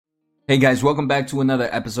Hey guys, welcome back to another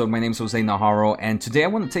episode. My name is Jose Najarro, and today I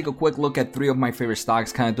want to take a quick look at three of my favorite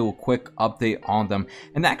stocks, kind of do a quick update on them.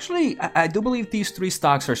 And actually, I do believe these three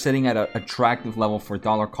stocks are sitting at an attractive level for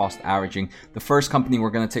dollar cost averaging. The first company we're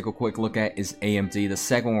going to take a quick look at is AMD. The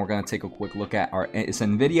second one we're going to take a quick look at is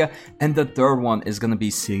NVIDIA. And the third one is going to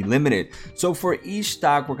be Sea Limited. So for each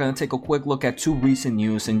stock, we're going to take a quick look at two recent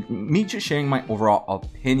news and me just sharing my overall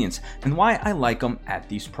opinions and why I like them at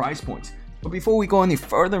these price points. But before we go any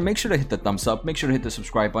further, make sure to hit the thumbs up, make sure to hit the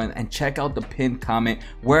subscribe button, and check out the pinned comment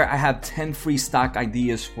where I have 10 free stock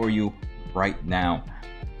ideas for you right now.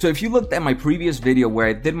 So if you looked at my previous video where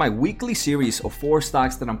I did my weekly series of 4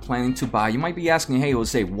 stocks that I'm planning to buy, you might be asking, hey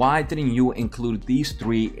Jose, why didn't you include these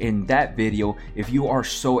 3 in that video if you are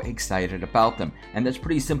so excited about them? And that's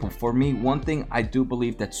pretty simple. For me, one thing I do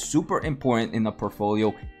believe that's super important in a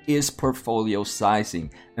portfolio is portfolio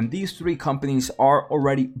sizing. And these 3 companies are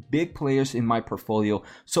already big players in my portfolio.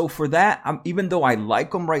 So for that, even though I like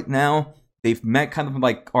them right now, they've met kind of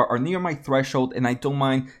like are near my threshold, and I don't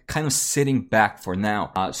mind kind of sitting back for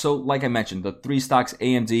now. So like I mentioned, the 3 stocks,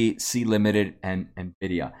 AMD, Sea Limited, and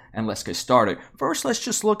NVIDIA. And let's get started. First, let's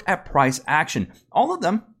just look at price action. All of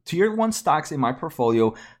them, Tier 1 stocks in my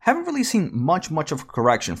portfolio, haven't really seen much of a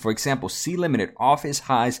correction. For example, Sea Limited off its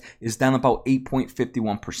highs is down about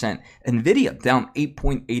 8.51%. NVIDIA down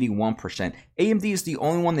 8.81%. AMD is the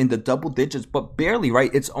only one in the double digits, but barely, right?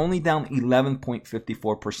 It's only down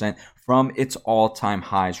 11.54% from its all-time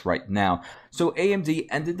highs right now. So AMD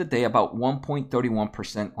ended the day about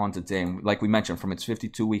 1.31% on the day. And like we mentioned, from its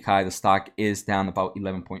 52-week high, the stock is down about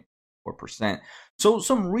 11.4%. So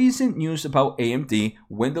some recent news about AMD.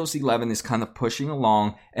 Windows 11 is kind of pushing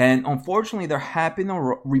along, and unfortunately there have been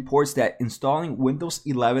reports that installing Windows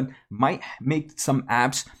 11 might make some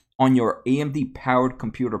apps on your AMD powered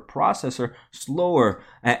computer processor slower,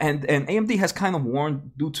 and AMD has kind of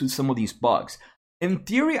warned due to some of these bugs. In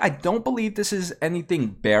theory, I don't believe this is anything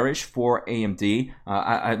bearish for AMD.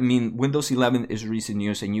 I mean, Windows 11 is recent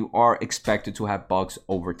news, and you are expected to have bugs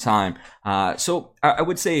over time. So I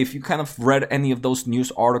would say if you kind of read any of those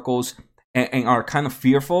news articles and are kind of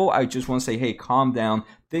fearful, I just want to say, hey, calm down.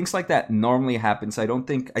 Things like that normally happens. I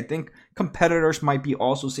think competitors might be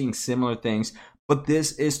also seeing similar things. But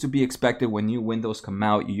this is to be expected when new Windows come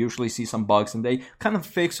out. You usually see some bugs and they kind of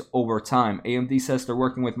fix over time. AMD says they're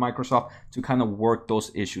working with Microsoft to kind of work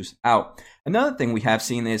those issues out. Another thing we have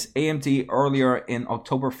seen is AMD earlier in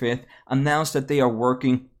October 5th announced that they are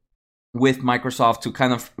working with Microsoft to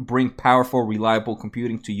kind of bring powerful, reliable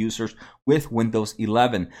computing to users with Windows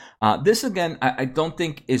 11. This again, I don't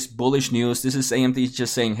think is bullish news. This is AMD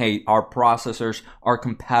just saying, hey, our processors are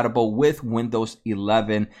compatible with Windows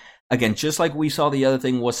 11. Again, just like we saw the other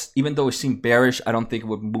thing was, even though it seemed bearish, I don't think it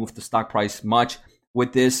would move the stock price much.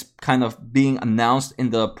 With this kind of being announced in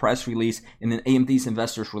the press release in an AMD's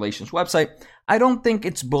Investors Relations website, I don't think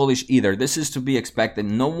it's bullish either. This is to be expected.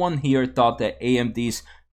 No one here thought that AMD's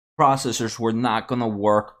processors were not going to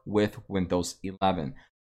work with Windows 11.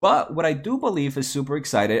 But what I do believe is super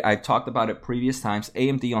excited, I talked about it previous times,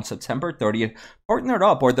 AMD on September 30th partnered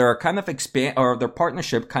up, or their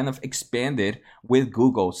partnership kind of expanded with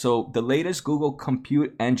Google. So the latest Google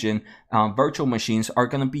Compute Engine virtual machines are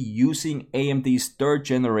going to be using AMD's 3rd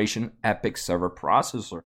generation EPYC server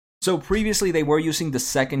processor. So previously they were using the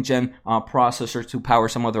 2nd gen processor to power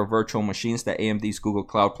some of their virtual machines that AMD's Google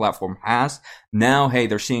Cloud Platform has. Now, hey,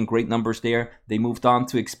 they're seeing great numbers there. They moved on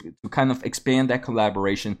to kind of expand that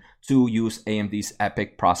collaboration to use AMD's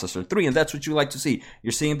EPYC Processor 3. And that's what you like to see.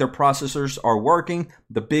 You're seeing their processors are working.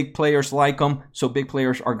 The big players like them. So big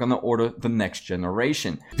players are going to order the next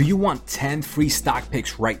generation. Do you want 10 free stock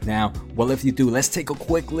picks right now? Well, if you do, let's take a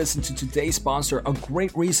quick listen to today's sponsor, a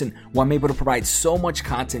great reason why I'm able to provide so much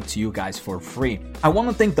content to you guys for free. I want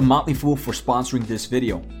to thank The Motley Fool for sponsoring this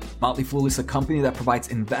video. Motley Fool is a company that provides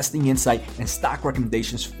investing insight and stock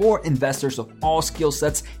recommendations for investors of all skill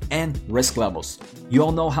sets and risk levels. You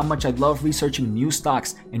all know how much I love researching new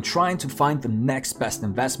stocks and trying to find the next best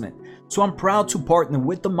investment. So I'm proud to partner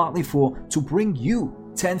with The Motley Fool to bring you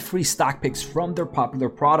 10 free stock picks from their popular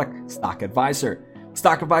product, Stock Advisor.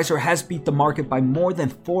 Stock Advisor has beat the market by more than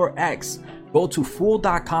 4x. Go to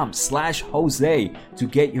fool.com/Jose to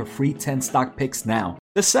get your free 10 stock picks now.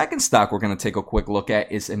 The second stock we're going to take a quick look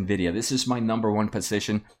at is NVIDIA. This is my number 1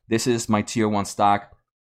 position. This is my tier 1 stock.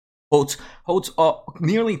 Holds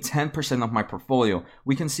nearly 10% of my portfolio.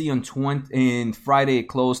 We can see in Friday it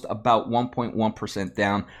closed about 1.1%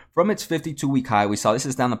 down from its 52-week high. We saw this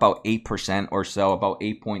is down about 8% or so, about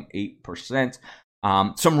 8.8%.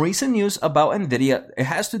 Some recent news about NVIDIA, it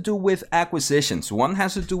has to do with acquisitions. One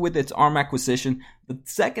has to do with its ARM acquisition. The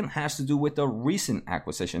second has to do with a recent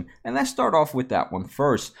acquisition. And let's start off with that one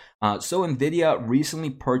first. So NVIDIA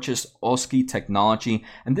recently purchased OSKI Technology,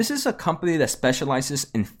 and this is a company that specializes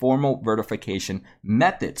in formal verification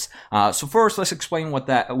methods. So first, let's explain what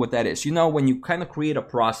that is. You know, when you kind of create a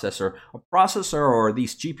processor or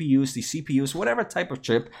these GPUs, these CPUs, whatever type of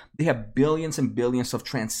chip, they have billions and billions of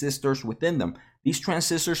transistors within them. These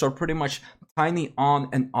transistors are pretty much tiny on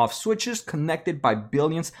and off switches connected by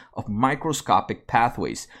billions of microscopic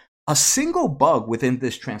pathways. A single bug within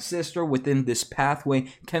this transistor, within this pathway,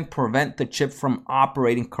 can prevent the chip from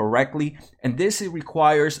operating correctly, and this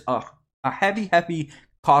requires a heavy,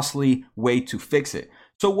 costly way to fix it.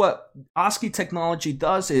 So what OSKI Technology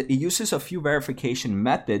does, it uses a few verification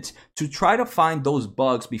methods to try to find those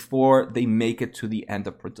bugs before they make it to the end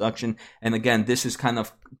of production. And again, this is kind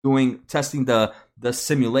of doing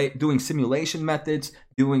simulation methods,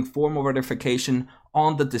 doing formal verification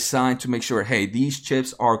on the design to make sure, hey, these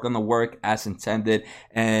chips are going to work as intended,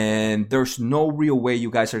 and there's no real way you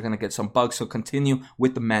guys are going to get some bugs, so continue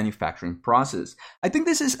with the manufacturing process. I think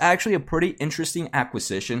this is actually a pretty interesting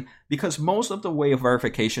acquisition because most of the way of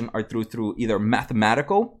verification are through either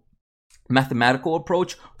mathematical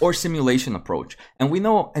approach or simulation approach. And we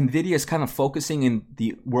know NVIDIA is kind of focusing in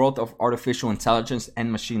the world of artificial intelligence and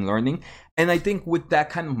machine learning. And I think with that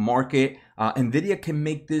kind of market, NVIDIA can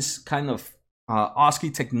make this kind of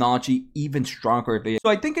OSKI Technology even stronger. So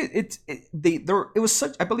I think it was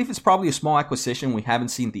such, I believe it's probably a small acquisition. We haven't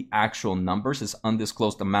seen the actual numbers. It's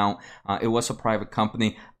undisclosed amount. It was a private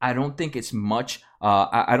company. I don't think it's much.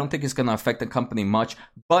 I don't think it's going to affect the company much,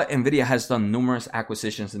 but NVIDIA has done numerous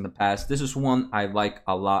acquisitions in the past. This is one I like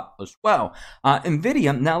a lot as well.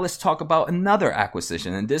 NVIDIA, now let's talk about another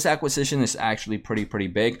acquisition, and this acquisition is actually pretty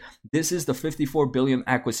big. This is the $54 billion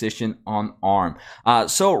acquisition on ARM.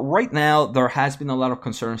 So right now, there has been a lot of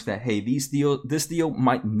concerns that, hey, this deal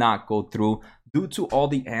might not go through due to all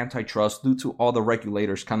the antitrust, due to all the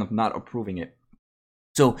regulators kind of not approving it.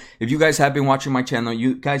 So if you guys have been watching my channel,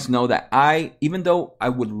 you guys know that even though I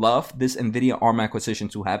would love this NVIDIA ARM acquisition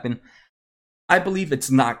to happen, I believe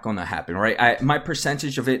it's not going to happen, right? My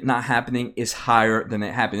percentage of it not happening is higher than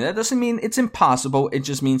it happening. That doesn't mean it's impossible. It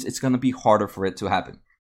just means it's going to be harder for it to happen.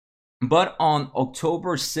 But on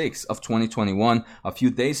October 6th of 2021, a few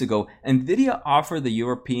days ago, NVIDIA offered the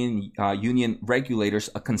European Union regulators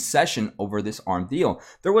a concession over this ARM deal.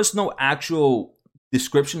 There was no actual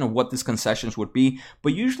description of what these concessions would be,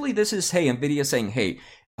 but usually this is, hey, NVIDIA saying, hey,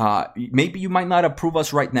 maybe you might not approve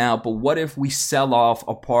us right now, but what if we sell off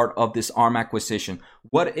a part of this ARM acquisition?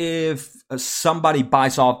 What if somebody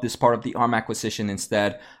buys off this part of the ARM acquisition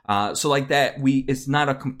instead? So like that, it's not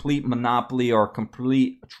a complete monopoly or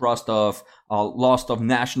complete trust of loss of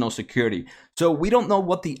national security. So we don't know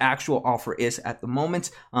what the actual offer is at the moment,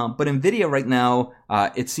 but NVIDIA right now,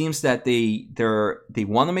 it seems that they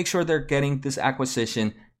want to make sure they're getting this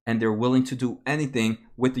acquisition, and they're willing to do anything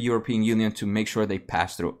with the European Union to make sure they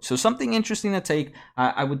pass through. So something interesting to take.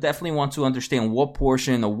 I would definitely want to understand what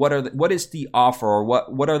portion or what is the offer, or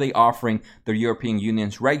what are they offering the European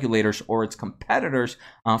Union's regulators or its competitors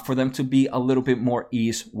for them to be a little bit more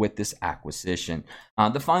ease with this acquisition.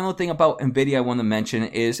 The final thing about NVIDIA I want to mention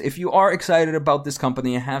is, if you are excited about this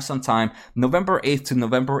company and have some time, November 8th to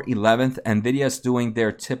November 11th, NVIDIA is doing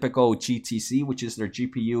their typical GTC, which is their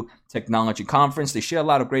GPU Technology Conference. They share a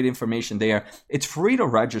lot of great information there. It's free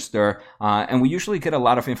to register, and we usually get a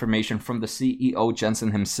lot of information from the CEO Jensen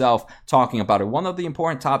himself talking about it. One of the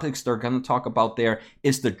important topics they're going to talk about there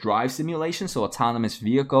is the drive simulation, so autonomous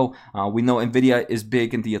vehicle. We know NVIDIA is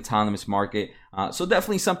big in the autonomous market. So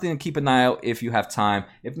definitely something to keep an eye out if you have time.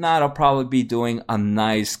 If not, I'll probably be doing a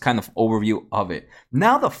nice kind of overview of it.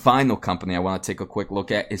 Now, the final company I want to take a quick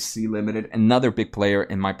look at is Sea Limited, another big player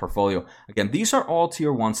in my portfolio. Again, these are all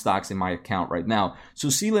tier 1 stocks in my account right now. So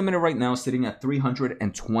Sea Limited right now is sitting at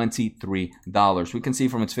 $323. We can see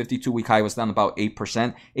from its 52-week high was down about 8%,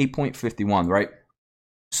 8.51, right?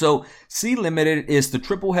 So Sea Limited is the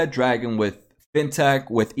triple head dragon with fintech,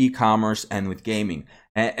 with e-commerce, and with gaming.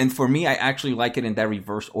 And for me, I actually like it in that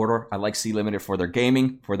reverse order. I like Sea Limited for their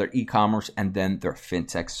gaming, for their e-commerce, and then their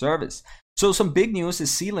fintech service. So some big news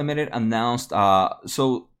is Sea Limited announced,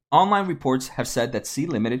 so online reports have said that Sea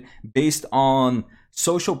Limited, based on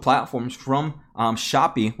social platforms from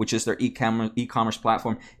Shopee, which is their e-commerce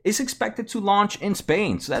platform, is expected to launch in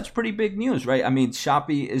Spain. So that's pretty big news, right? I mean,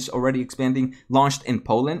 Shopee is already expanding, launched in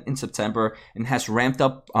Poland in September, and has ramped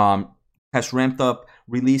up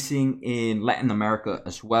releasing in Latin America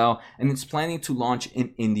as well, and it's planning to launch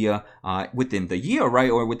in India within the year,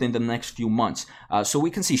 right, or within the next few months. So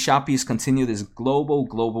we can see Shopee's continue this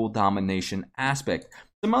global domination aspect.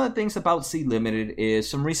 Some other things about Sea Limited is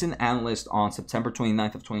some recent analysts on September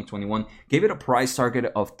 29th of 2021 gave it a price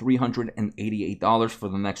target of $388 for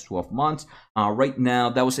the next 12 months. Right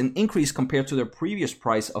now, that was an increase compared to their previous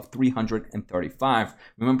price of $335.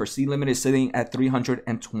 Remember, Sea Limited is sitting at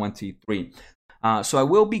 $323. So I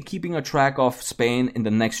will be keeping a track of Spain in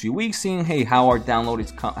the next few weeks, seeing how our download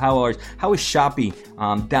is how is Shopee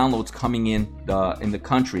downloads coming in the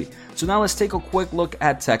country. So now let's take a quick look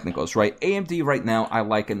at technicals, right? AMD right now, I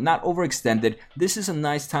like it, not overextended. This is a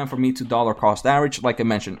nice time for me to dollar cost average. Like I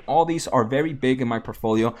mentioned, all these are very big in my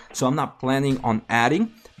portfolio, so I'm not planning on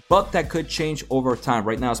adding. But that could change over time.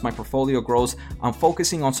 Right now, as my portfolio grows, I'm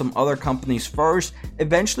focusing on some other companies first.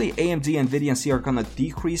 Eventually, AMD, NVIDIA, and C are going to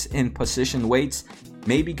decrease in position weights.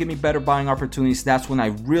 Maybe give me better buying opportunities. That's when I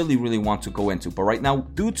really want to go into. But right now,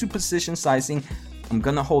 due to position sizing, I'm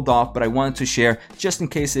going to hold off. But I wanted to share just in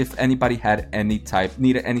case if anybody had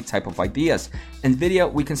needed any type of ideas.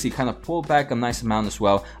 NVIDIA, we can see kind of pulled back a nice amount as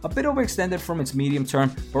well. A bit overextended from its medium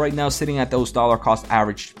term. But right now, sitting at those dollar cost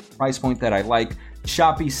average price point that I like.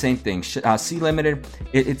 Shopee, same thing. Sea Limited,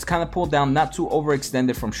 it's kind of pulled down, not too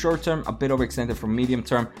overextended from short term, a bit overextended from medium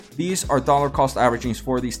term. These are dollar cost averagings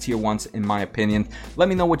for these tier ones, in my opinion. Let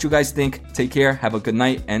me know what you guys think. Take care, have a good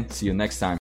night, and see you next time.